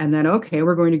it. And then, okay,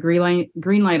 we're going to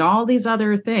greenlight all these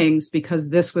other things because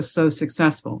this was so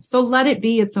successful. So let it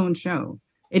be its own show.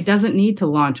 It doesn't need to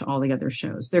launch all the other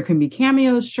shows. There can be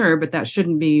cameos, sure, but that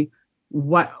shouldn't be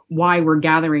why we're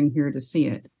gathering here to see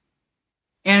it.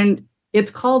 And it's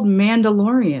called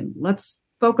Mandalorian. Let's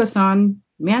focus on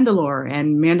Mandalore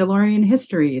and Mandalorian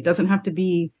history. It doesn't have to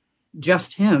be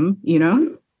just him,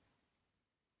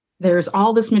 There's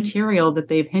all this material that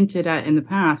they've hinted at in the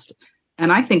past.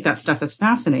 And I think that stuff is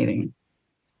fascinating.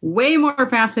 Way more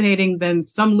fascinating than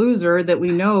some loser that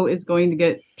we know is going to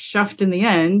get shoved in the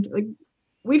end.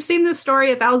 We've seen this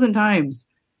story 1,000 times.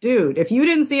 Dude, if you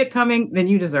didn't see it coming, then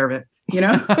you deserve it,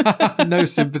 No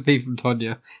sympathy from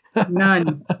Tonya.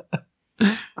 None.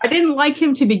 I didn't like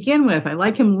him to begin with. I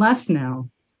like him less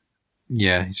now.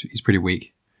 Yeah, he's pretty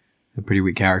weak. A pretty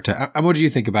weak character. And what do you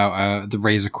think about the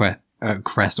Razor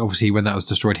Crest? Obviously, when that was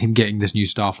destroyed, him getting this new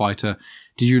starfighter.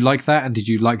 Did you like that? And did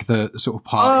you like the sort of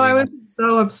part? Oh, I was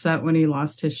so upset when he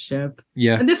lost his ship.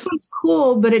 Yeah. And this one's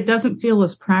cool, but it doesn't feel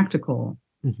as practical.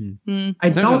 Mm-hmm. I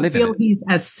don't feel he's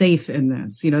as safe in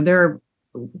this.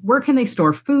 Where can they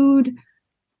store food?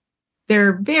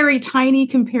 They're very tiny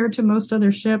compared to most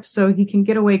other ships, so he can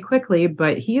get away quickly,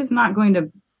 but he is not going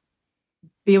to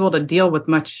be able to deal with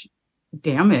much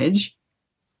damage.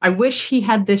 I wish he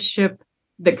had this ship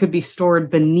that could be stored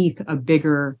beneath a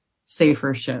bigger,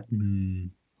 safer ship.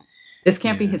 This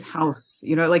can't be his house.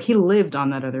 He lived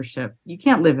on that other ship. You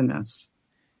can't live in this.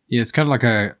 Yeah, it's kind of like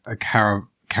a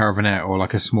caravanette or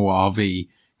like a small RV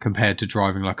compared to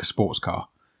driving like a sports car.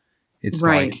 It's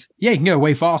right. You can go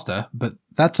way faster, but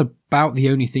that's about the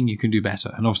only thing you can do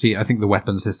better. And obviously, I think the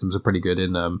weapon systems are pretty good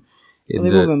in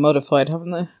they've all been modified,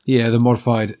 haven't they? Yeah, the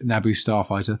modified Naboo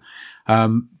starfighter.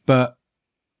 But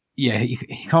yeah,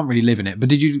 he can't really live in it. But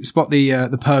did you spot the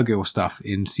Purrgil stuff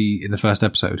in the first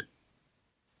episode?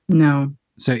 No.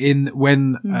 So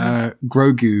when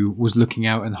Grogu was looking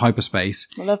out in hyperspace,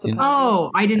 I love the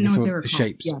I didn't know what they were called.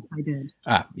 Shapes. Yes, I did.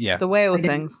 Yeah, the whale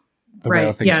things. The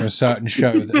whale things from a certain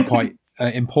show that are quite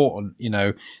important.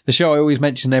 The show I always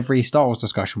mention in every Star Wars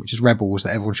discussion, which is Rebels,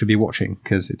 that everyone should be watching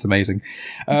because it's amazing.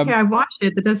 I watched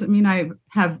it. That doesn't mean I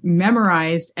have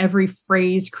memorized every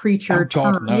phrase, creature,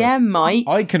 term. No. Yeah, Mike.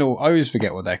 I always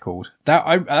forget what they're called.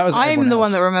 I'm the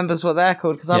one that remembers what they're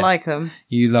called because I like them.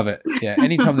 You love it. Yeah.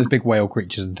 Anytime there's big whale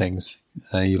creatures and things,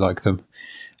 you like them.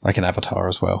 like an Avatar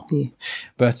as well. Yeah.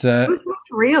 But It looked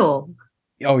real.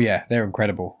 oh yeah, they're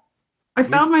incredible. I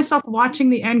found myself watching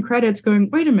the end credits going,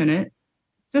 wait a minute,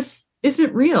 this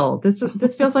isn't real. This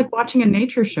feels like watching a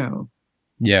nature show.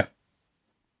 Yeah.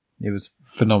 It was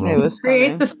phenomenal. It was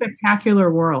Creates a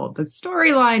spectacular world. The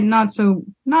storyline, not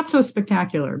so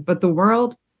spectacular, but the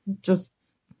world, just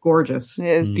gorgeous. It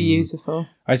is beautiful.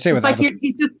 I'd say It's like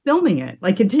he's just filming it.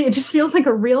 Like it just feels like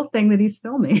a real thing that he's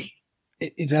filming.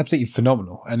 It's absolutely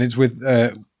phenomenal. And it's with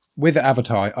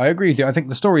Avatar, I agree with you. I think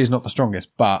the story is not the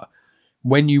strongest, but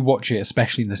when you watch it,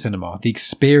 especially in the cinema, the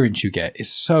experience you get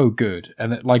is so good.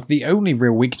 And like the only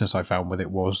real weakness I found with it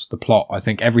was the plot. I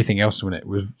think everything else in it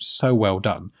was so well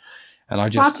done.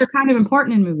 And Plots are kind of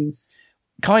important in movies.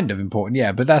 Kind of important,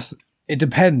 yeah. But it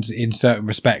depends in certain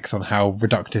respects on how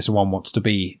reductive one wants to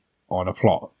be on a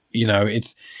plot. You know,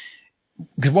 it's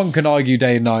because one can argue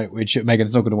day and night, which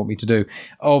Megan's not going to want me to do,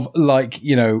 of like,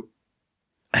 you know,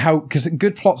 how, because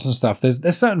good plots and stuff, there's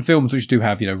certain films which do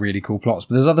have, you know, really cool plots,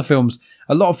 but there's other films,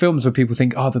 a lot of films where people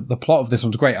think, oh, the plot of this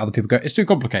one's great. Other people go, it's too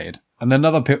complicated. And then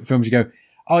other films you go,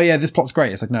 oh yeah, this plot's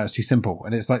great. It's like, no, it's too simple.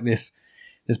 And it's like this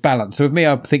balance. So with me,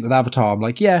 I think with Avatar, I'm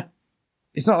like, yeah,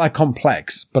 it's not that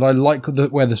complex, but I like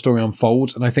where the story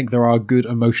unfolds. And I think there are good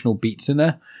emotional beats in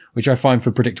there, which I find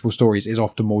for predictable stories is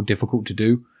often more difficult to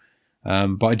do.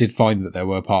 But I did find that there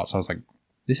were parts I was like,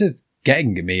 this is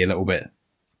getting me a little bit,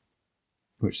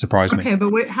 which surprised me. Okay,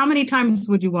 but how many times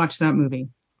would you watch that movie?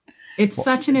 It's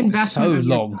such an investment. It's so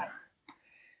long.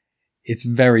 It's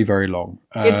very, very long.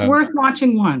 It's worth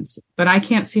watching once, but I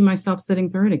can't see myself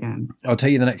sitting through it again. I'll tell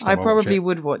you the next time I probably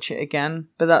would watch it again,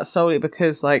 but that's solely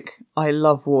because, like, I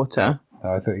love water.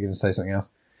 Oh, I thought you were going to say something else.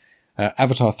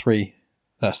 Avatar 3,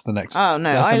 that's the next. Oh,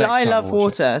 no, I love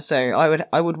water, so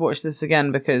I would watch this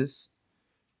again because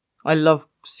I love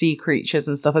sea creatures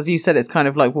and stuff. As you said, it's kind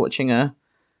of like watching a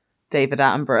David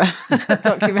Attenborough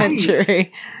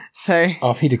documentary. So,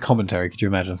 if he did commentary, could you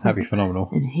imagine? That'd be phenomenal.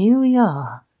 And here we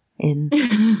are in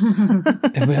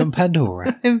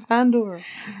Pandora. In Pandora.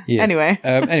 Yes. Anyway,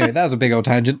 that was a big old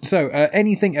tangent. So,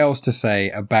 anything else to say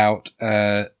about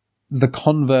the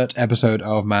convert episode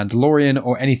of Mandalorian,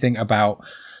 or anything about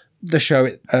the show,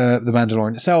 The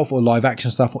Mandalorian itself, or live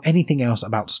action stuff, or anything else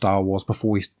about Star Wars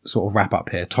before we sort of wrap up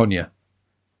here? Tonya.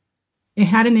 It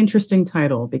had an interesting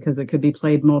title because it could be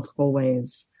played multiple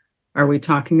ways. Are we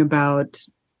talking about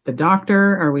the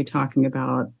Doctor? Are we talking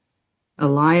about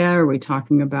Elia? Are we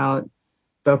talking about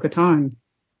Bo-Katan?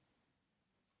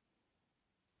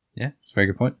 Yeah, it's a very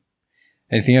good point.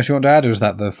 Anything else you want to add, or is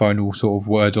that the final sort of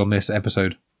words on this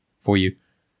episode for you?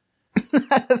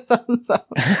 Thumbs up.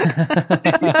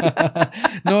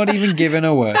 Not even giving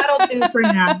a word. That'll do for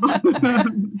now.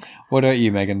 What about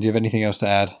you, Megan? Do you have anything else to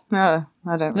add? No,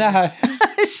 I don't. No.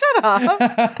 Shut up.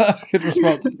 That's a good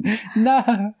response.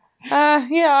 No.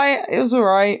 It was all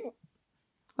right.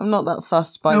 I'm not that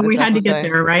fussed by this we had episode. to get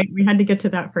there, right? We had to get to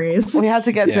that phrase. We had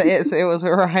to get to it, so it was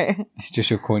all right. It's just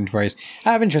your coined phrase.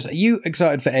 Out of interest, are you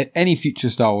excited for any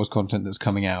future Star Wars content that's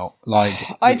coming out? Like,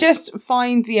 I just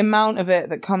find the amount of it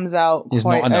that comes out is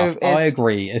quite not enough. I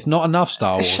agree. It's not enough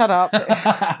Star Wars. Shut up.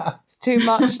 It's too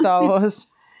much Star Wars.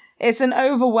 It's an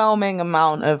overwhelming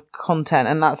amount of content,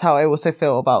 and that's how I also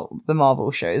feel about the Marvel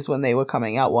shows when they were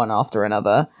coming out one after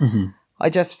another. Mm-hmm. I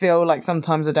just feel like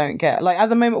sometimes I don't get, like, at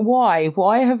the moment,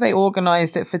 why have they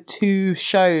organized it for 2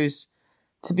 shows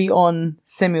to be on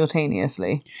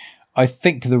simultaneously? I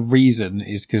think the reason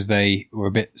is because they were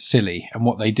a bit silly, and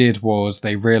what they did was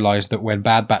they realized that when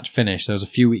Bad Batch finished, there was a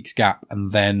few weeks gap,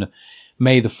 and then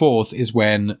May the 4th is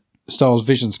when Star Wars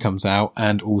Visions comes out,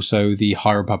 and also the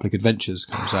High Republic Adventures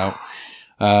comes out,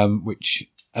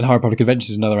 and High Republic Adventures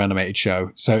is another animated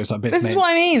show, so it's like... This is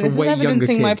what I mean. This is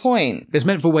evidencing my point. It's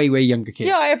meant for way, way younger kids.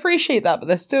 Yeah, I appreciate that, but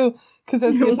there's still... Because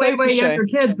there's the way show. younger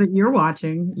kids that you're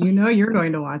watching. You know you're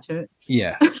going to watch it.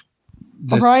 Yeah.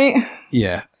 Right?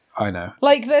 Yeah, I know.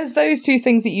 Like, there's those 2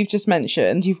 things that you've just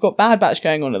mentioned. You've got Bad Batch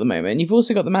going on at the moment. You've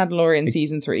also got The Mandalorian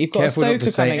Season 3. You've got Careful Ahsoka not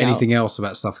to say coming out. anything else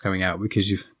about stuff coming out,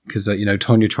 because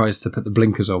Tonya tries to put the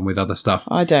blinkers on with other stuff.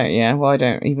 I don't, yeah. Well, I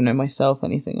don't even know myself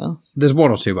anything else. There's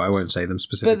 1 or 2, but I won't say them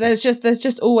specifically. But there's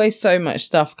just always so much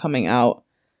stuff coming out,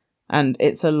 and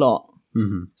it's a lot.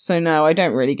 Mm-hmm. So no, I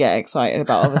don't really get excited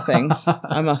about other things.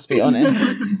 I must be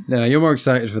honest. No, you're more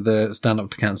excited for the Stand Up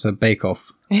to Cancer Bake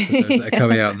Off episodes that are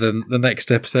coming out than the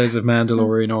next episodes of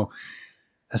Mandalorian or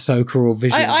Ahsoka or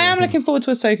Vision. I am looking forward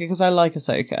to Ahsoka because I like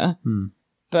Ahsoka.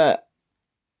 But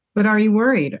are you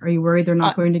worried? Are you worried they're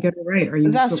not going to get it right? Are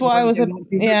you? That's why I was.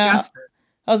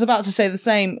 I was about to say the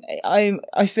same.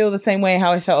 I feel the same way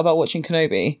how I felt about watching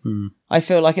Kenobi. I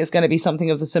feel like it's going to be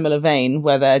something of the similar vein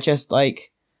where they're just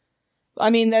like I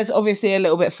mean, there's obviously a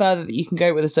little bit further that you can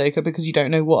go with Ahsoka because you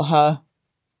don't know what her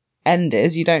end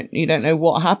is. You don't know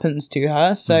what happens to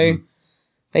her, so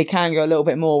they can go a little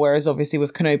bit more. Whereas obviously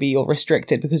with Kenobi, you're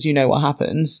restricted because you know what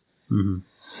happens.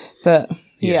 But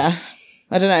yeah,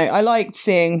 I don't know. I liked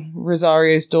seeing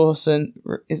Rosario Dawson's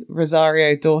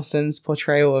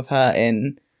portrayal of her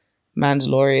in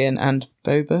Mandalorian and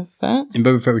Boba Fett. In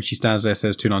Boba Fett, when she stands there,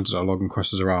 says 2 lines of dialogue and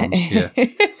crosses her arms. Yeah.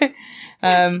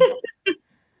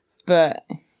 But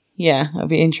yeah, it'll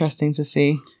be interesting to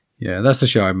see. Yeah, that's the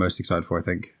show I'm most excited for, I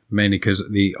think. Mainly because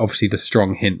obviously the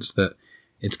strong hints that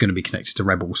it's going to be connected to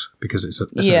Rebels because it's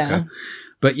Ahsoka. Yeah.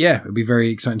 But yeah, it'll be very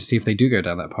exciting to see if they do go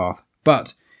down that path.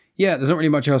 But yeah, there's not really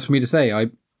much else for me to say.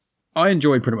 I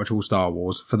enjoy pretty much all Star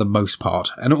Wars for the most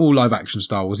part, and all live action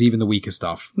Star Wars, even the weaker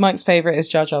stuff. Mike's favourite is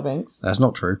Jar Jar Binks. That's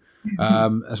not true.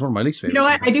 That's one of my least favourites. You know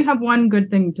what? I do have one good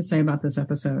thing to say about this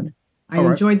episode. I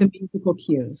enjoyed the musical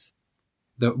cues.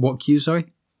 The what cues,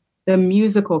 sorry? The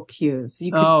musical cues.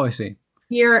 You could I see.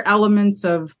 Hear elements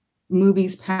of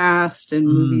movies past and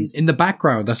movies in the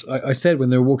background. That's I said when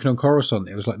they were walking on Coruscant,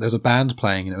 it was like there's a band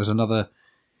playing, and it was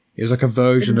like a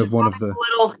version of one of the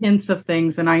little hints of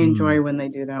things, and I enjoy when they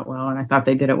do that well, and I thought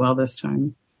they did it well this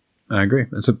time. I agree.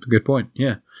 That's a good point.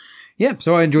 Yeah.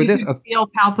 So I enjoyed this. You could feel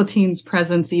Palpatine's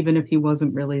presence even if he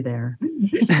wasn't really there.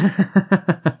 You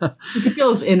could feel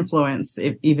his influence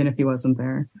even if he wasn't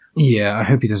there. Yeah, I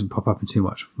hope he doesn't pop up in too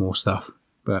much more stuff.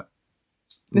 But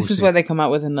this is where they come out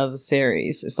with another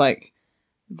series. It's like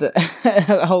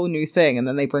a whole new thing, and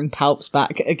then they bring Palps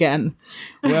back again.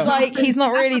 Well, it's like he's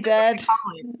not really dead.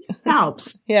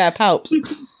 Palps. Yeah, Palps.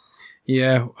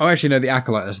 Yeah, I actually know the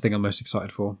Acolyte. That's the thing I'm most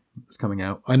excited for. It's coming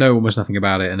out. I know almost nothing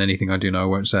about it, and anything I do know I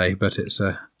won't say. But it's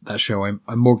that show. I'm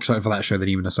more excited for that show than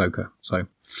even Ahsoka. So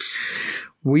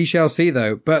we shall see,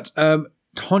 though. But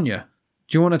Tonya,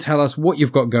 do you want to tell us what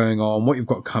you've got going on, what you've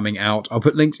got coming out? I'll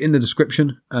put links in the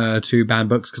description to Banned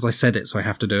Books because I said it, so I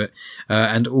have to do it.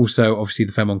 And also, obviously,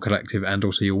 the Femmon Collective, and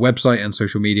also your website and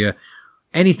social media.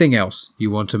 Anything else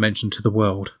you want to mention to the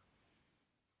world?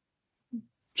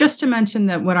 Just to mention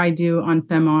that what I do on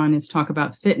Femmon is talk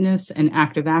about fitness and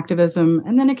active activism,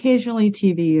 and then occasionally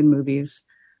TV and movies.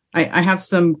 I have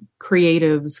some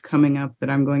creatives coming up that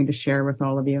I'm going to share with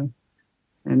all of you.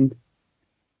 And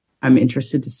I'm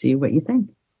interested to see what you think.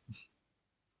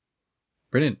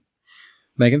 Brilliant.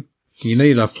 Megan, you know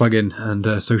you love plug-in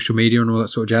and social media and all that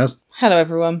sort of jazz. Hello,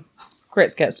 everyone.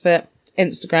 Grits Gets Fit.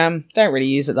 Instagram. Don't really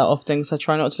use it that often because I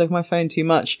try not to look at my phone too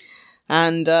much.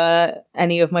 And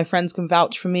any of my friends can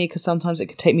vouch for me because sometimes it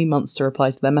could take me months to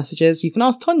reply to their messages. You can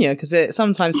ask Tonya because it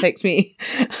sometimes takes me...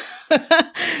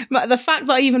 The fact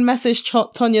that I even messaged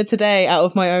Tonya today out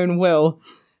of my own will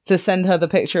to send her the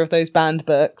picture of those banned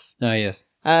books. Oh, yes.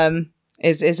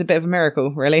 Is a bit of a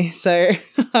miracle, really. So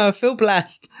I feel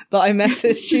blessed that I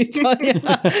messaged you, Tonya.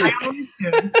 I always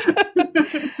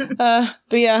do.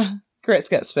 But yeah, Grits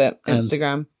Gets Fit,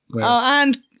 Instagram.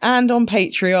 And on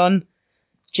Patreon,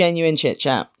 Genuine Chit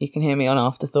Chat. You can hear me on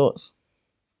Afterthoughts.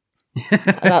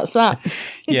 That's that.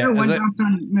 Yeah, one dropped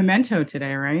on Memento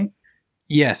today, right?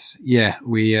 Yes, yeah.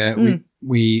 We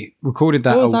recorded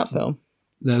that. What was that film?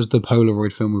 That was the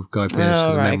Polaroid film with Guy Pearce,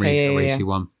 the memory eraser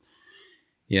one.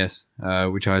 Yes,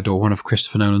 which I adore. One of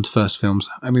Christopher Nolan's first films.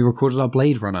 And we recorded our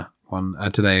Blade Runner one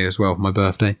today as well, my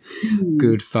birthday.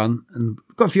 Good fun. And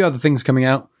we've got a few other things coming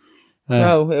out.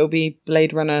 It'll be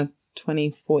Blade Runner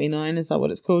 2049, is that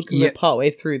what it's called? Because we're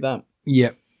partway through that.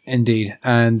 Yep, indeed.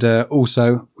 And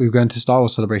also, we're going to Star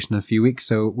Wars Celebration in a few weeks,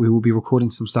 so we will be recording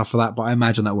some stuff for that, but I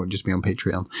imagine that won't just be on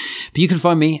Patreon. But you can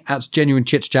find me at Genuine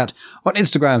Chit Chat on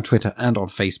Instagram, Twitter, and on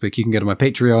Facebook. You can go to my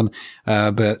Patreon,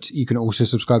 but you can also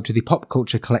subscribe to the Pop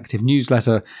Culture Collective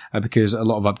newsletter, because a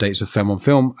lot of updates with Femmon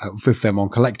Film, with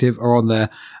Femmon Collective are on there.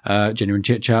 Genuine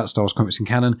Chit Chat, Star Wars Comics and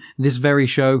Canon, this very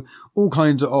show, all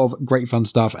kinds of great fun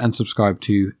stuff, and subscribe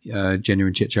to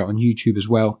Genuine Chit Chat on YouTube as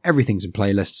well. Everything's in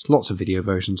playlists, lots of video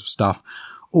versions of stuff,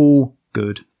 all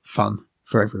good fun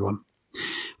for everyone.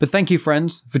 But thank you,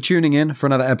 friends, for tuning in for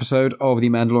another episode of the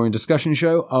Mandalorian Discussion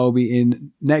Show. I'll be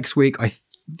in next week. I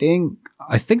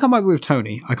think I might be with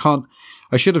Tony.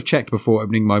 I should have checked before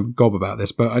opening my gob about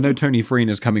this, but I know Tony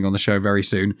Farina's coming on the show very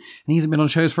soon, and he hasn't been on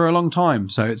shows for a long time,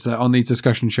 so it's on these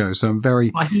discussion shows, so I'm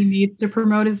very... Well, he needs to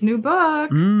promote his new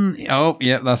book. Oh,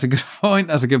 yeah, that's a good point.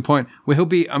 That's a good point. Well,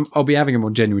 I'll be having him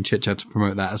on Genuine Chit Chat to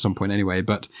promote that at some point anyway,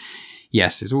 but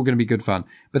yes, it's all going to be good fun.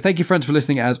 But thank you, friends, for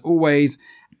listening as always,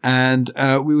 and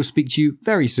we will speak to you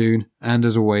very soon, and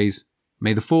as always,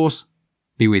 may the Force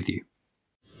be with you.